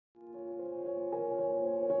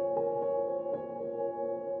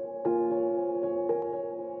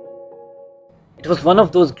was one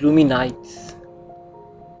of those gloomy nights.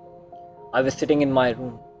 I was sitting in my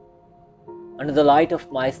room under the light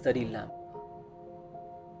of my study lamp.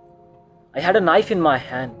 I had a knife in my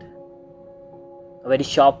hand, a very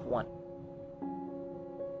sharp one,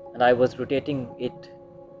 and I was rotating it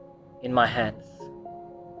in my hands.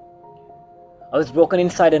 I was broken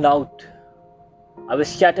inside and out. I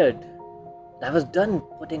was shattered. I was done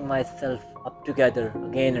putting myself up together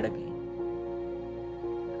again and again.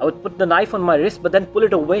 I would put the knife on my wrist but then pull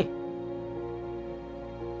it away,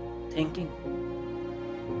 thinking,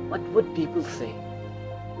 what would people say?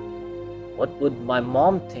 What would my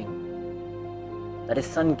mom think? That his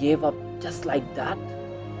son gave up just like that?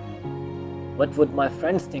 What would my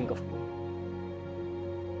friends think of me?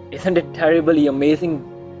 Isn't it terribly amazing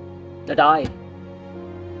that I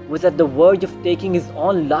was at the verge of taking his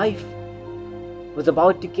own life, was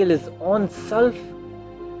about to kill his own self,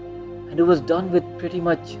 and who was done with pretty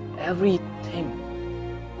much everything,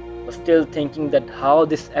 was still thinking that how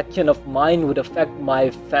this action of mine would affect my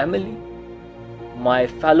family, my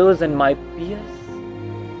fellows and my peers?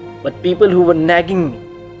 But people who were nagging me,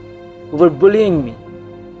 who were bullying me,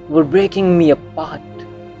 who were breaking me apart,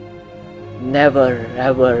 never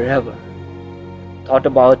ever thought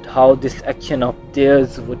about how this action of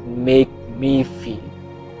theirs would make me feel.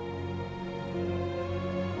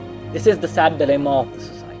 This is the sad dilemma of the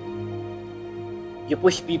society. You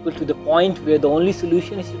push people to the point where the only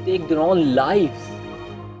solution is to take their own lives,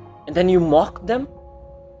 and then you mock them,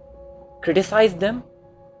 criticize them,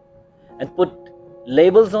 and put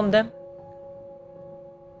labels on them.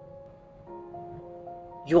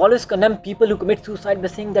 You always condemn people who commit suicide by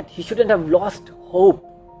saying that he shouldn't have lost hope.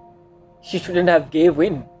 She shouldn't have gave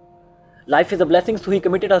in. Life is a blessing, so he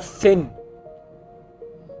committed a sin.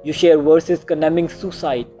 You share verses condemning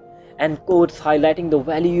suicide and quotes highlighting the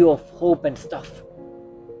value of hope and stuff.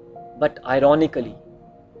 But ironically,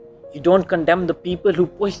 you don't condemn the people who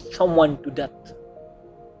pushed someone to death.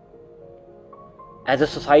 As a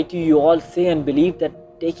society, you all say and believe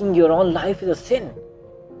that taking your own life is a sin.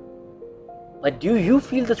 But do you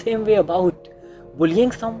feel the same way about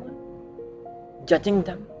bullying someone, judging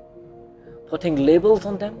them, putting labels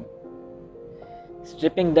on them,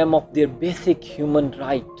 stripping them of their basic human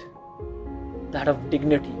right, that of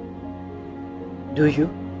dignity? Do you?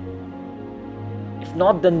 If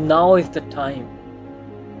not, then now is the time.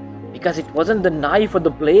 Because it wasn't the knife or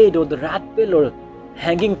the blade or the rat pill or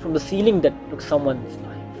hanging from the ceiling that took someone's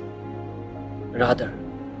life. Rather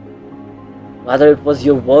it was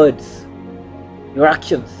your words, your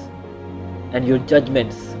actions, and your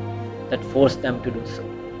judgments that forced them to do so.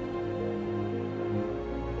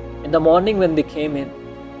 In the morning when they came in,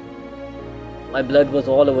 my blood was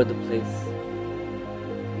all over the place,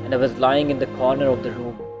 and I was lying in the corner of the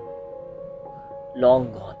room,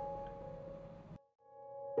 long gone.